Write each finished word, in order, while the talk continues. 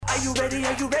you ready?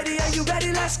 Are you ready? Are you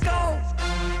ready? Let's go.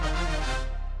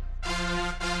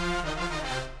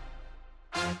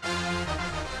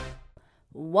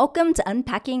 Welcome to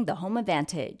Unpacking the Home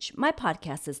Advantage. My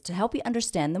podcast is to help you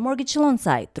understand the mortgage loan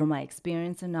side through my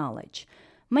experience and knowledge.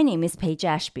 My name is Paige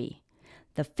Ashby.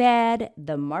 The Fed,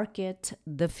 the market,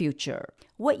 the future.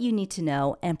 What you need to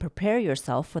know and prepare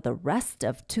yourself for the rest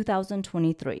of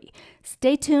 2023.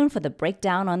 Stay tuned for the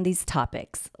breakdown on these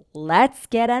topics. Let's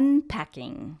get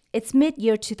unpacking. It's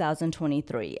mid-year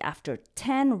 2023 after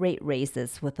 10 rate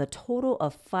raises with a total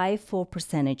of 5 full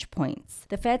percentage points.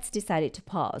 The Fed's decided to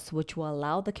pause, which will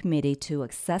allow the committee to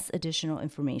access additional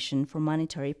information for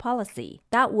monetary policy.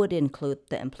 That would include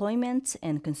the Employment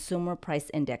and Consumer Price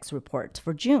Index report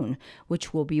for June,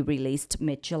 which will be released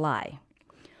mid-July.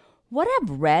 What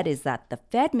I've read is that the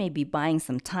Fed may be buying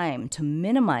some time to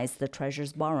minimize the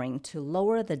Treasury's borrowing to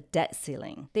lower the debt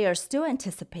ceiling. They are still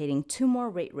anticipating 2 more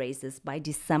rate raises by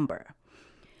December.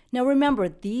 Now remember,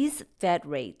 these Fed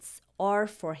rates are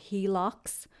for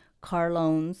HELOCs, car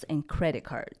loans, and credit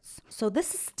cards. So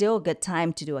this is still a good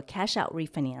time to do a cash-out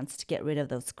refinance to get rid of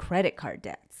those credit card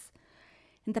debts.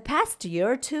 In the past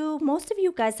year or two, most of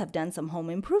you guys have done some home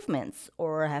improvements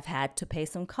or have had to pay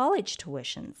some college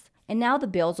tuitions. And now the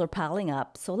bills are piling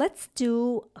up, so let's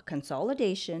do a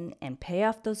consolidation and pay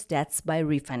off those debts by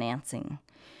refinancing.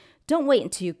 Don't wait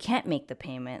until you can't make the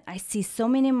payment. I see so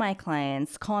many of my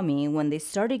clients call me when they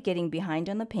started getting behind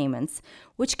on the payments,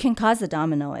 which can cause a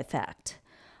domino effect.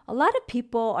 A lot of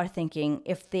people are thinking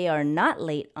if they are not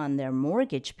late on their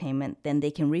mortgage payment, then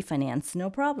they can refinance no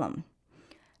problem.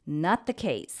 Not the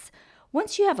case.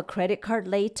 Once you have a credit card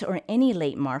late or any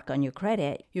late mark on your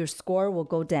credit, your score will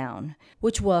go down,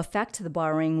 which will affect the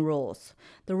borrowing rules.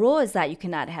 The rule is that you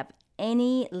cannot have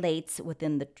any lates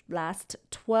within the last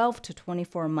 12 to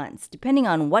 24 months, depending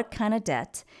on what kind of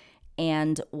debt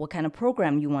and what kind of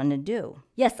program you want to do.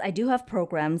 Yes, I do have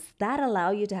programs that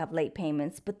allow you to have late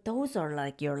payments, but those are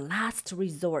like your last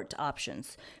resort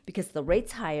options because the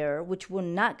rate's higher, which will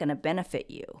not going to benefit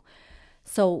you.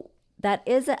 So that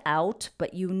is an out,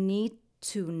 but you need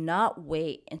to not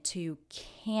wait until you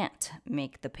can't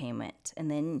make the payment. And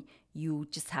then you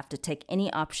just have to take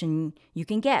any option you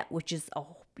can get, which is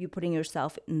you're putting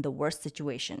yourself in the worst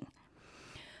situation.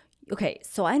 Okay,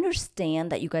 so I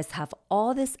understand that you guys have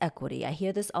all this equity. I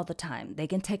hear this all the time. They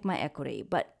can take my equity,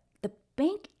 but the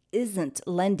bank isn't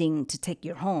lending to take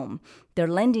your home. They're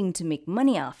lending to make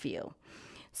money off you.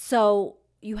 So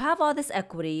you have all this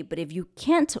equity, but if you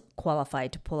can't qualify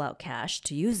to pull out cash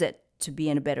to use it to be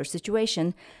in a better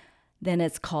situation, then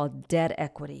it's called debt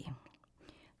equity.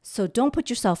 So don't put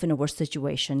yourself in a worse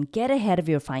situation. Get ahead of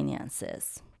your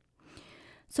finances.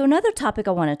 So another topic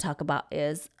I want to talk about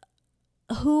is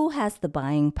who has the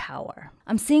buying power?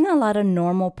 I'm seeing a lot of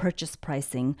normal purchase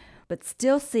pricing, but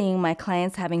still seeing my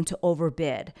clients having to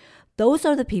overbid. Those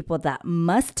are the people that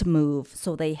must move,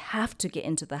 so they have to get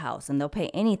into the house, and they'll pay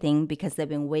anything because they've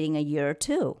been waiting a year or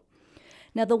two.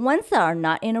 Now, the ones that are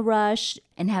not in a rush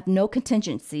and have no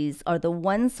contingencies are the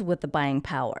ones with the buying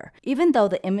power. Even though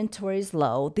the inventory is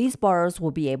low, these borrowers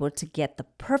will be able to get the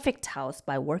perfect house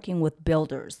by working with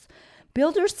builders.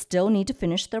 Builders still need to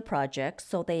finish their projects,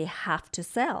 so they have to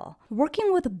sell.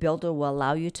 Working with a builder will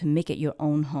allow you to make it your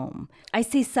own home. I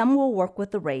see some will work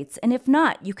with the rates, and if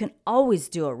not, you can always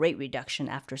do a rate reduction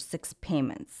after 6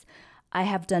 payments. I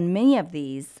have done many of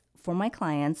these for my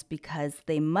clients because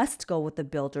they must go with the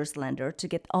builder's lender to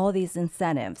get all these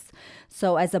incentives.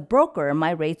 So as a broker, my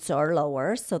rates are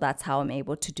lower, so that's how I'm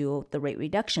able to do the rate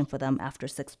reduction for them after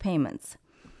 6 payments.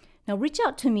 Now reach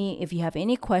out to me if you have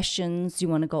any questions you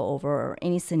want to go over or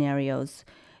any scenarios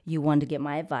you want to get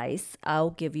my advice. I'll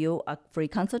give you a free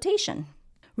consultation.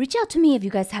 Reach out to me if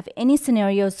you guys have any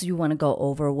scenarios you want to go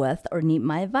over with or need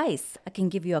my advice. I can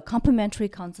give you a complimentary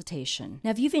consultation.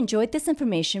 Now, if you've enjoyed this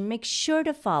information, make sure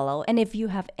to follow. And if you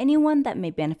have anyone that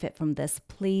may benefit from this,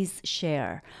 please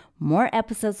share. More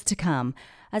episodes to come.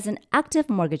 As an active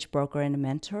mortgage broker and a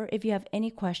mentor, if you have any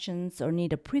questions or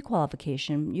need a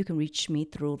pre-qualification, you can reach me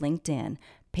through LinkedIn,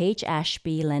 Paige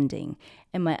Ashby Lending,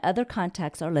 and my other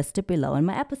contacts are listed below in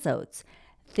my episodes.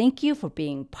 Thank you for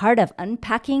being part of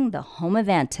Unpacking the Home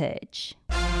Advantage.